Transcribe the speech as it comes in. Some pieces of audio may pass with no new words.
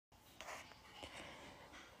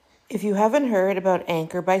If you haven't heard about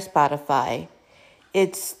Anchor by Spotify,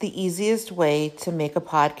 it's the easiest way to make a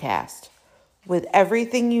podcast with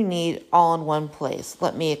everything you need all in one place.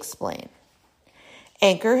 Let me explain.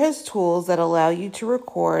 Anchor has tools that allow you to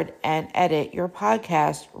record and edit your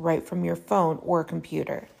podcast right from your phone or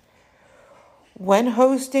computer. When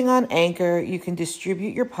hosting on Anchor, you can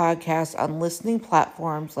distribute your podcast on listening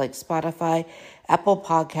platforms like Spotify, Apple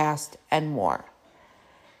Podcast, and more.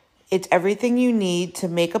 It's everything you need to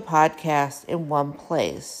make a podcast in one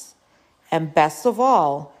place. And best of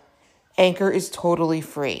all, Anchor is totally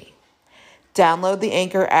free. Download the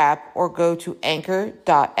Anchor app or go to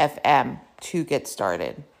anchor.fm to get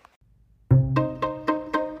started.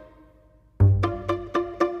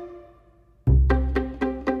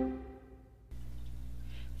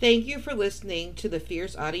 Thank you for listening to the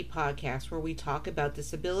Fierce Oddie podcast, where we talk about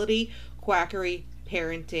disability, quackery,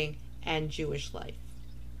 parenting, and Jewish life.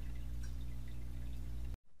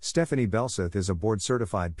 Stephanie Belseth is a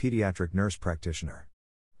board-certified pediatric nurse practitioner.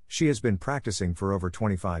 She has been practicing for over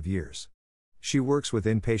 25 years. She works with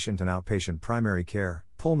inpatient and outpatient primary care,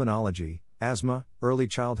 pulmonology, asthma, early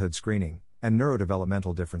childhood screening, and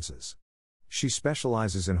neurodevelopmental differences. She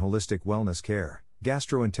specializes in holistic wellness care,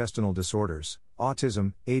 gastrointestinal disorders,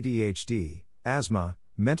 autism, ADHD, asthma,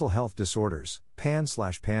 mental health disorders,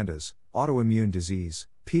 PANS/PANDAS, autoimmune disease,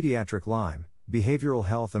 pediatric Lyme, behavioral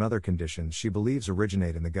health and other conditions she believes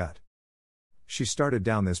originate in the gut. She started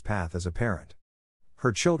down this path as a parent.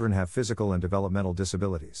 Her children have physical and developmental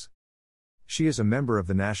disabilities. She is a member of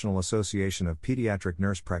the National Association of Pediatric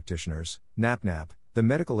Nurse Practitioners, NAPNAP, the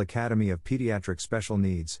Medical Academy of Pediatric Special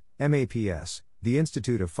Needs, MAPS, the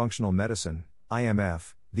Institute of Functional Medicine,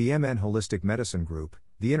 IMF, the MN Holistic Medicine Group,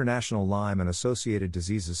 the International Lyme and Associated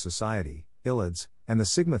Diseases Society, ILADS, and the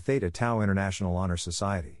Sigma Theta Tau International Honor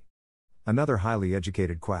Society. Another highly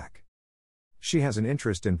educated quack. She has an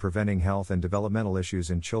interest in preventing health and developmental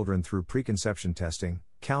issues in children through preconception testing,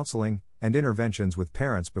 counseling, and interventions with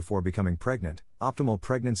parents before becoming pregnant, optimal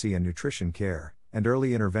pregnancy and nutrition care, and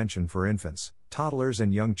early intervention for infants, toddlers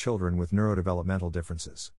and young children with neurodevelopmental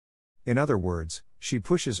differences. In other words, she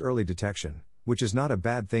pushes early detection, which is not a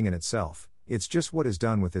bad thing in itself, it's just what is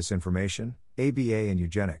done with this information, ABA and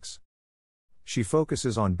eugenics. She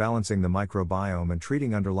focuses on balancing the microbiome and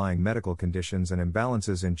treating underlying medical conditions and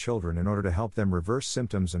imbalances in children in order to help them reverse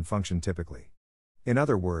symptoms and function typically. In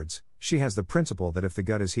other words, she has the principle that if the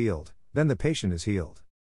gut is healed, then the patient is healed.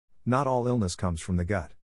 Not all illness comes from the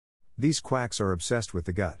gut. These quacks are obsessed with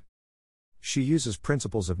the gut. She uses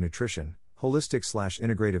principles of nutrition,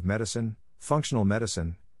 holistic/integrative medicine, functional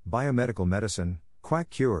medicine, biomedical medicine,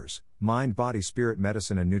 quack cures, mind-body-spirit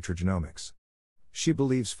medicine and nutrigenomics. She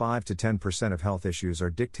believes 5 to 10% of health issues are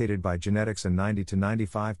dictated by genetics and 90 to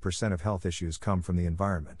 95% of health issues come from the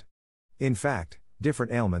environment. In fact,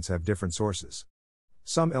 different ailments have different sources.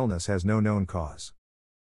 Some illness has no known cause.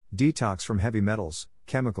 Detox from heavy metals,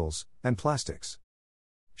 chemicals, and plastics.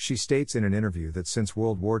 She states in an interview that since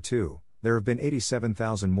World War II, there have been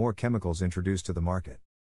 87,000 more chemicals introduced to the market.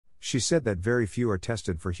 She said that very few are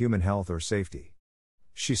tested for human health or safety.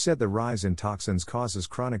 She said the rise in toxins causes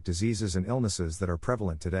chronic diseases and illnesses that are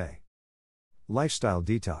prevalent today. Lifestyle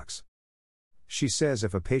detox. She says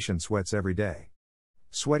if a patient sweats every day,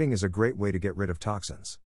 sweating is a great way to get rid of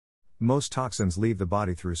toxins. Most toxins leave the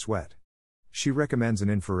body through sweat. She recommends an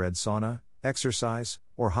infrared sauna, exercise,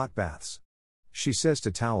 or hot baths. She says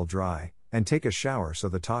to towel dry, and take a shower so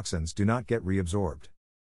the toxins do not get reabsorbed.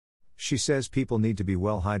 She says people need to be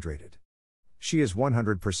well hydrated. She is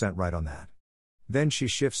 100% right on that. Then she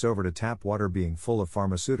shifts over to tap water being full of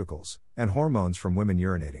pharmaceuticals and hormones from women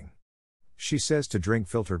urinating. She says to drink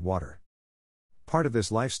filtered water. Part of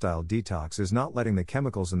this lifestyle detox is not letting the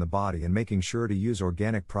chemicals in the body and making sure to use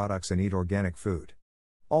organic products and eat organic food.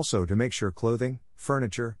 Also to make sure clothing,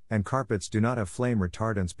 furniture, and carpets do not have flame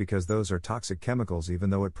retardants because those are toxic chemicals even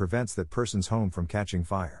though it prevents that person's home from catching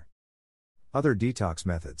fire. Other detox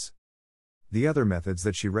methods. The other methods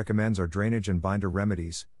that she recommends are drainage and binder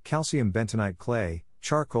remedies, calcium bentonite clay,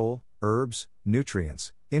 charcoal, herbs,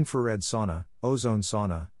 nutrients, infrared sauna, ozone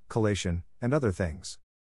sauna, chelation, and other things.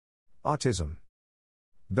 Autism.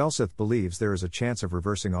 Belseth believes there is a chance of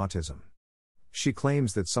reversing autism. She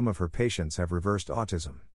claims that some of her patients have reversed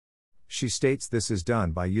autism. She states this is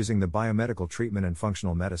done by using the biomedical treatment and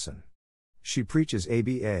functional medicine. She preaches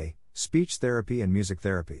ABA, speech therapy and music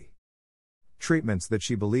therapy. Treatments that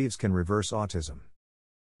she believes can reverse autism.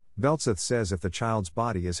 Belseth says if the child's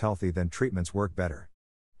body is healthy then treatments work better.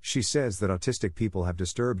 She says that autistic people have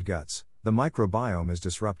disturbed guts, the microbiome is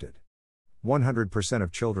disrupted. 100%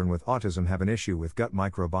 of children with autism have an issue with gut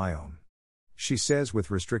microbiome. She says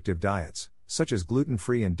with restrictive diets, such as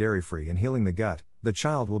gluten-free and dairy-free, and healing the gut, the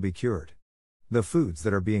child will be cured. The foods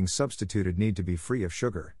that are being substituted need to be free of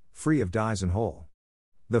sugar, free of dyes, and whole.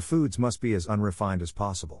 The foods must be as unrefined as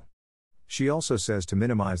possible. She also says to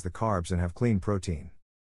minimize the carbs and have clean protein.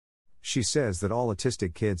 She says that all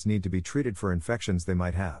autistic kids need to be treated for infections they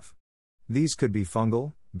might have. These could be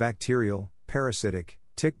fungal, bacterial, parasitic,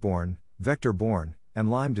 tick-borne, vector-borne,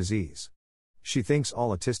 and Lyme disease. She thinks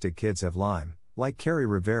all autistic kids have Lyme, like Carrie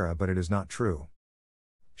Rivera, but it is not true.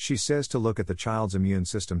 She says to look at the child's immune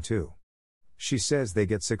system too. She says they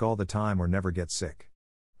get sick all the time or never get sick.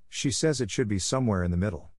 She says it should be somewhere in the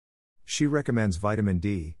middle. She recommends vitamin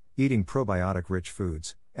D, eating probiotic-rich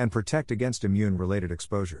foods, and protect against immune-related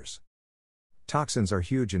exposures. Toxins are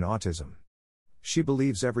huge in autism. She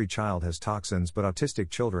believes every child has toxins, but autistic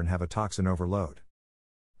children have a toxin overload.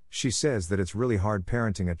 She says that it's really hard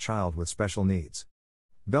parenting a child with special needs.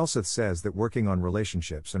 Belseth says that working on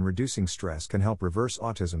relationships and reducing stress can help reverse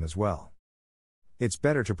autism as well. It's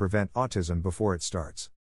better to prevent autism before it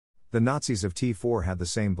starts. The Nazis of T4 had the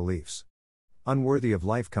same beliefs. Unworthy of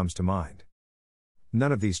life comes to mind.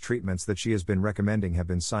 None of these treatments that she has been recommending have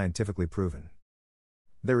been scientifically proven.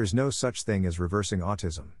 There is no such thing as reversing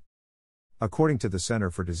autism. According to the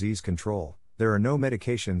Center for Disease Control, there are no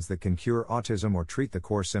medications that can cure autism or treat the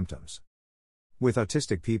core symptoms. With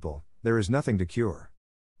autistic people, there is nothing to cure.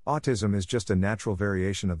 Autism is just a natural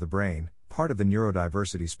variation of the brain, part of the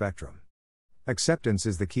neurodiversity spectrum. Acceptance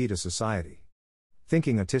is the key to society.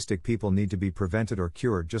 Thinking autistic people need to be prevented or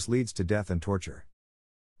cured just leads to death and torture.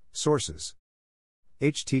 Sources: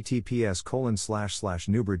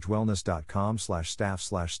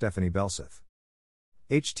 https://newbridgewellness.com/staff/Stephanie Belseth.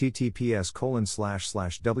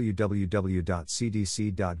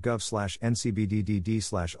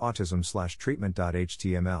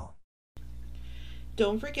 https://www.cdc.gov/ncbddd/autism/treatment.html.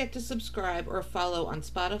 Don't forget to subscribe or follow on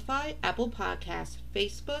Spotify, Apple Podcasts,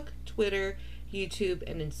 Facebook, Twitter, YouTube,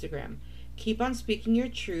 and Instagram. Keep on speaking your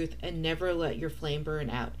truth and never let your flame burn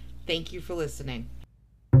out. Thank you for listening.